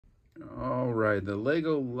All right, the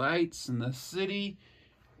Lego lights in the city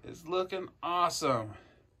is looking awesome.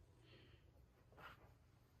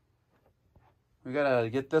 We gotta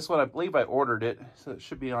get this one. I believe I ordered it, so it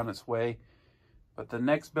should be on its way. But the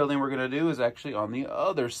next building we're gonna do is actually on the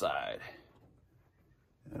other side.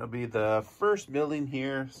 It'll be the first building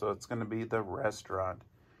here, so it's gonna be the restaurant.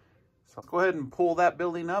 So let's go ahead and pull that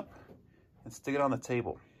building up and stick it on the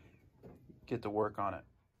table. Get to work on it.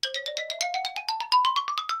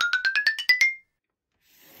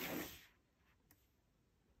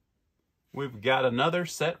 We've got another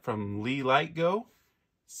set from Lelightgo,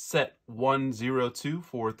 set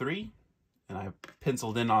 10243, and I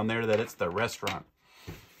penciled in on there that it's the restaurant.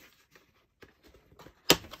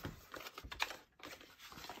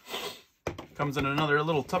 Comes in another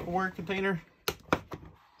little Tupperware container.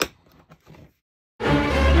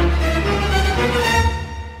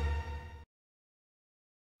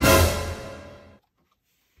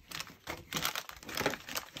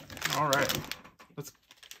 All right, let's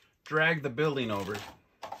drag the building over.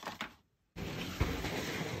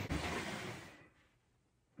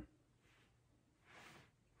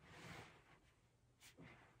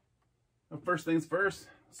 First things first,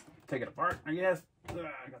 let's take it apart, I guess. I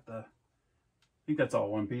think that's all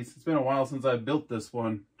one piece. It's been a while since I built this one.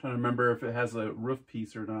 I'm trying to remember if it has a roof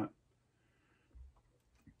piece or not.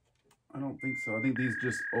 I don't think so. I think these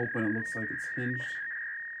just open. It looks like it's hinged.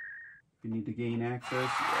 You need to gain access.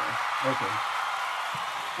 Yeah. Okay.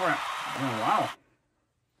 All right. Oh, wow.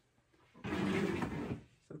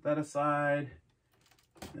 Set that aside.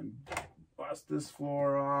 And bust this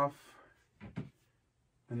floor off.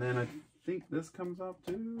 And then I think this comes off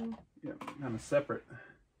too. Yeah, kind of separate.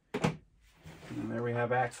 And there we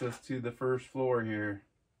have access to the first floor here.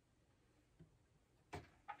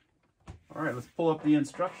 All right, let's pull up the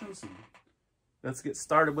instructions and let's get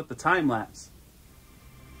started with the time lapse.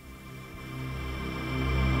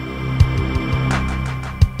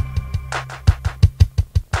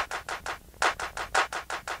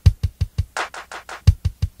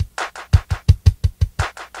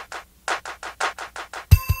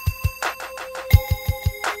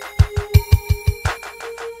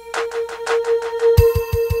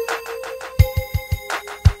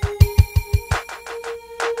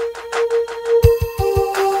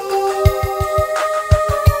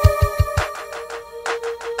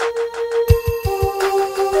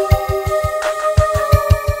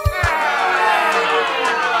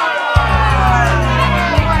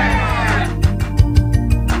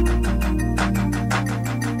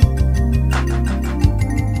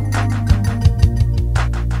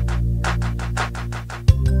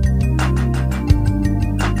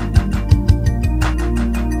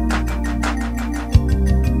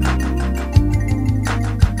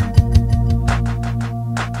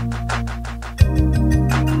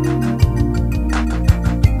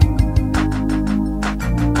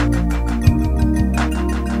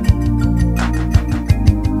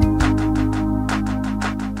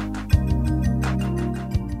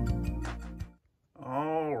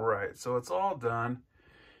 So it's all done.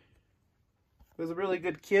 It was a really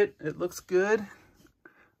good kit. It looks good.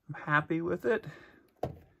 I'm happy with it.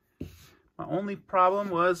 My only problem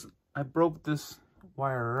was I broke this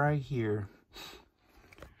wire right here.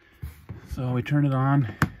 So we turned it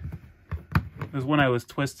on. It was when I was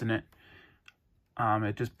twisting it.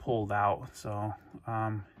 It just pulled out. So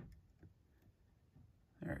there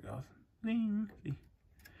it goes. Ding.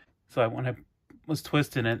 So when I was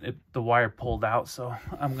twisting it, the wire pulled out, so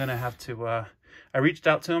I'm gonna have to I reached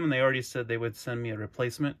out to them and they already said they would send me a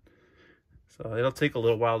replacement, so it'll take a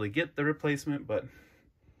little while to get the replacement, but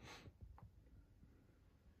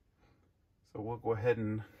so we'll go ahead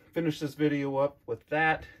and finish this video up with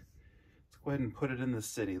that. Let's go ahead and put it in the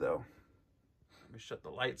city though. Let me shut the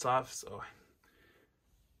lights off. So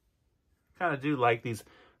kind of do like these.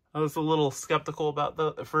 I was a little skeptical about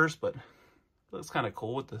the at first, but it looks kind of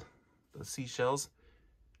cool with the seashells.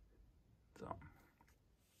 So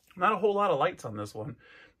not a whole lot of lights on this one,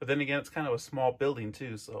 but then again, it's kind of a small building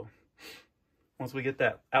too, so once we get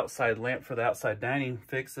that outside lamp for the outside dining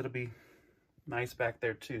fixed, it'll be nice back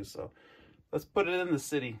there too. So let's put it in the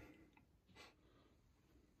city.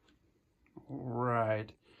 All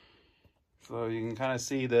right, so you can kind of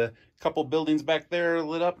see the couple buildings back there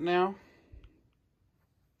lit up now.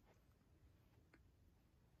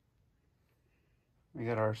 We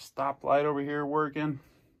got our stoplight over here working.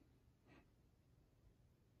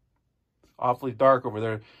 It's awfully dark over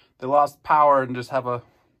there. They lost power and just have a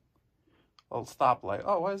little stoplight.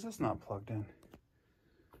 Oh, why is this not plugged in?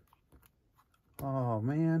 Oh,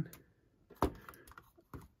 man.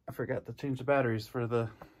 I forgot to change the batteries for the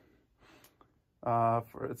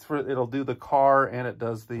It'll do the car and it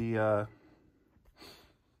does the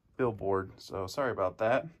billboard. So sorry about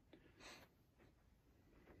that.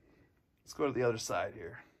 Let's go to the other side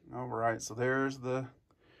here. All right, so there's the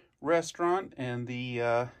restaurant and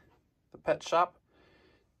the pet shop.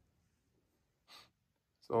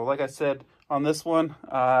 So like I said, on this one,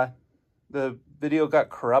 the video got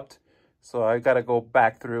corrupt, so I got to go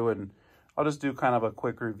back through and I'll just do kind of a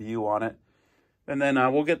quick review on it. And then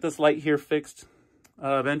we'll get this light here fixed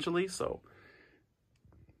eventually, so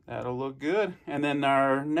that'll look good. And then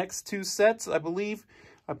our next two sets, I believe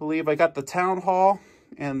I got the town hall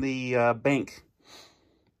and the bank.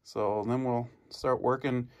 So then we'll start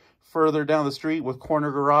working further down the street with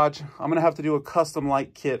corner garage. I'm gonna have to do a custom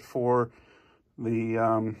light kit for the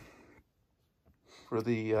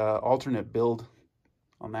alternate build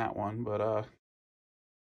on that one, but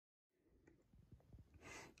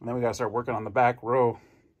and then we gotta start working on the back row.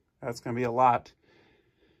 That's gonna be a lot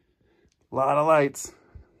of lights.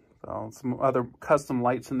 So some other custom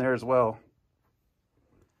lights in there as well.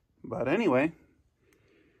 But anyway,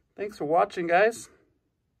 thanks for watching, guys,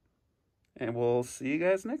 and we'll see you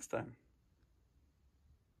guys next time.